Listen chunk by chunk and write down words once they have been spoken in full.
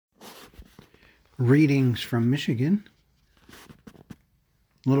Readings from Michigan.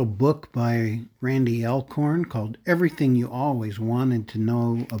 A little book by Randy Alcorn called Everything You Always Wanted to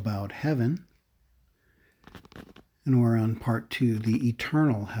Know About Heaven. And we're on part 2, the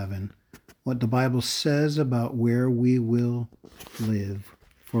eternal heaven, what the Bible says about where we will live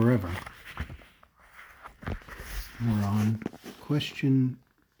forever. We're on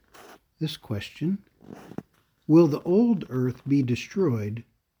this question. Will the old earth be destroyed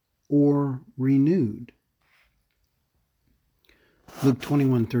or renewed? Luke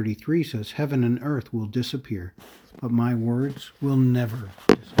 21:33 says, Heaven and earth will disappear, but my words will never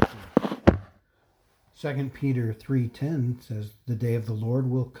disappear. 2 Peter 3:10 says, The day of the Lord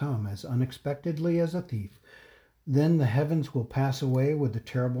will come as unexpectedly as a thief. Then the heavens will pass away with a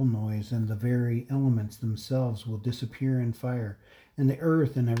terrible noise, and the very elements themselves will disappear in fire, and the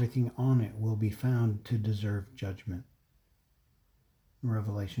earth and everything on it will be found to deserve judgment.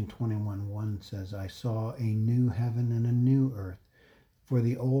 Revelation 21:1 says, I saw a new heaven and a new earth, for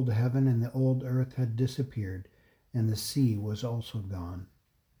the old heaven and the old earth had disappeared, and the sea was also gone.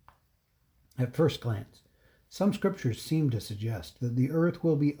 At first glance, some scriptures seem to suggest that the earth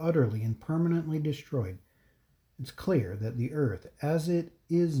will be utterly and permanently destroyed. It's clear that the earth, as it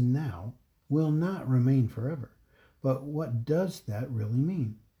is now, will not remain forever. But what does that really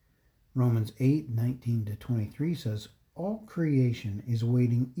mean? Romans 8:19-23 says, All creation is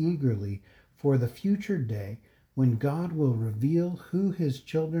waiting eagerly for the future day when God will reveal who his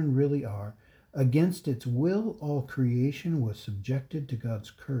children really are. Against its will, all creation was subjected to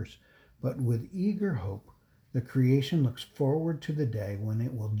God's curse, but with eager hope, the creation looks forward to the day when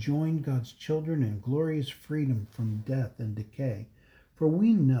it will join God's children in glorious freedom from death and decay. For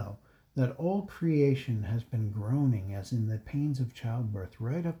we know that all creation has been groaning as in the pains of childbirth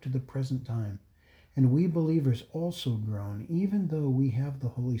right up to the present time. And we believers also groan, even though we have the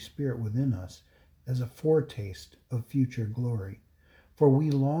Holy Spirit within us as a foretaste of future glory. For we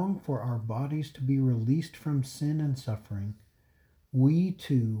long for our bodies to be released from sin and suffering. We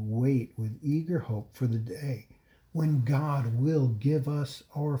too wait with eager hope for the day when God will give us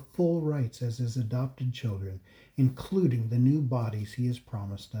our full rights as his adopted children, including the new bodies he has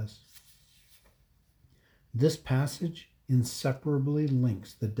promised us. This passage inseparably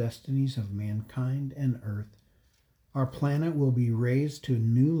links the destinies of mankind and earth. Our planet will be raised to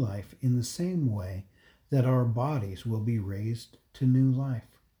new life in the same way that our bodies will be raised to new life.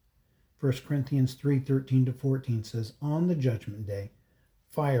 1 Corinthians 3:13-14 says, On the judgment day,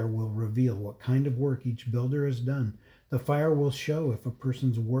 fire will reveal what kind of work each builder has done. The fire will show if a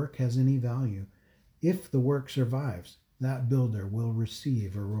person's work has any value. If the work survives, that builder will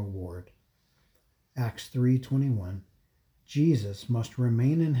receive a reward. Acts 3:21. Jesus must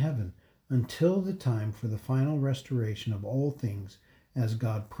remain in heaven until the time for the final restoration of all things, as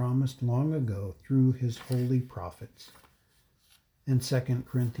God promised long ago through his holy prophets. And 2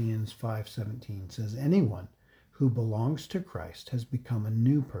 Corinthians 5:17 says, Anyone who belongs to Christ has become a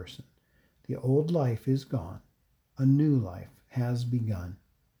new person. The old life is gone. A new life has begun.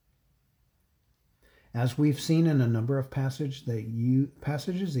 As we've seen in a number of passages that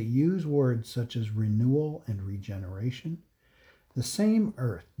use words such as renewal and regeneration, the same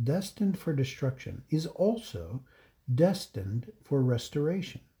earth destined for destruction is also destined for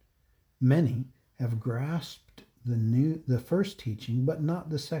restoration. Many have grasped the first teaching, but not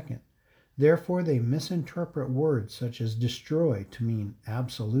the second. Therefore, they misinterpret words such as destroy to mean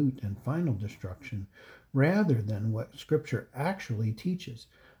absolute and final destruction, rather than what Scripture actually teaches,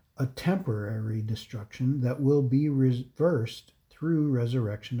 a temporary destruction that will be reversed through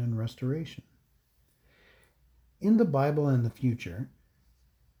resurrection and restoration. In the Bible and the future,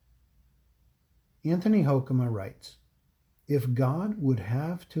 Anthony Hoekema writes, If God would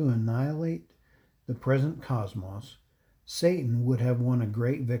have to annihilate the present cosmos, Satan would have won a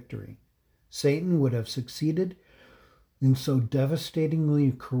great victory. Satan would have succeeded in so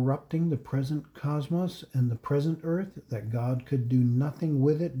devastatingly corrupting the present cosmos and the present earth that God could do nothing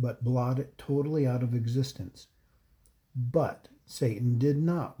with it but blot it totally out of existence. But Satan did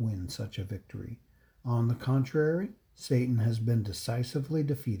not win such a victory. On the contrary, Satan has been decisively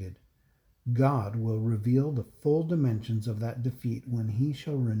defeated. God will reveal the full dimensions of that defeat when he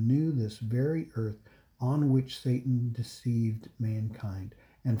shall renew this very earth on which Satan deceived mankind,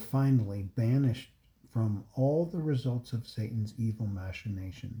 and finally banish from all the results of Satan's evil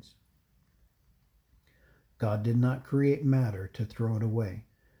machinations. God did not create matter to throw it away.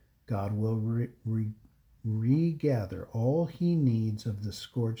 God will regather all he needs of the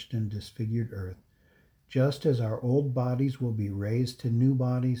scorched and disfigured earth. Just as our old bodies will be raised to new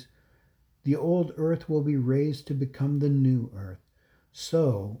bodies, the old earth will be raised to become the new earth.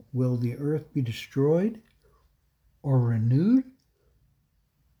 So, will the earth be destroyed or renewed?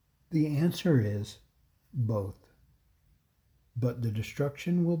 The answer is both. But the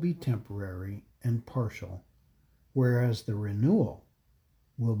destruction will be temporary and partial, whereas the renewal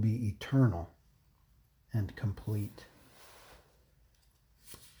will be eternal and complete.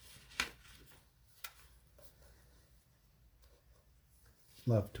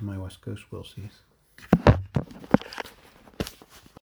 Love to my West Coast Wilsies.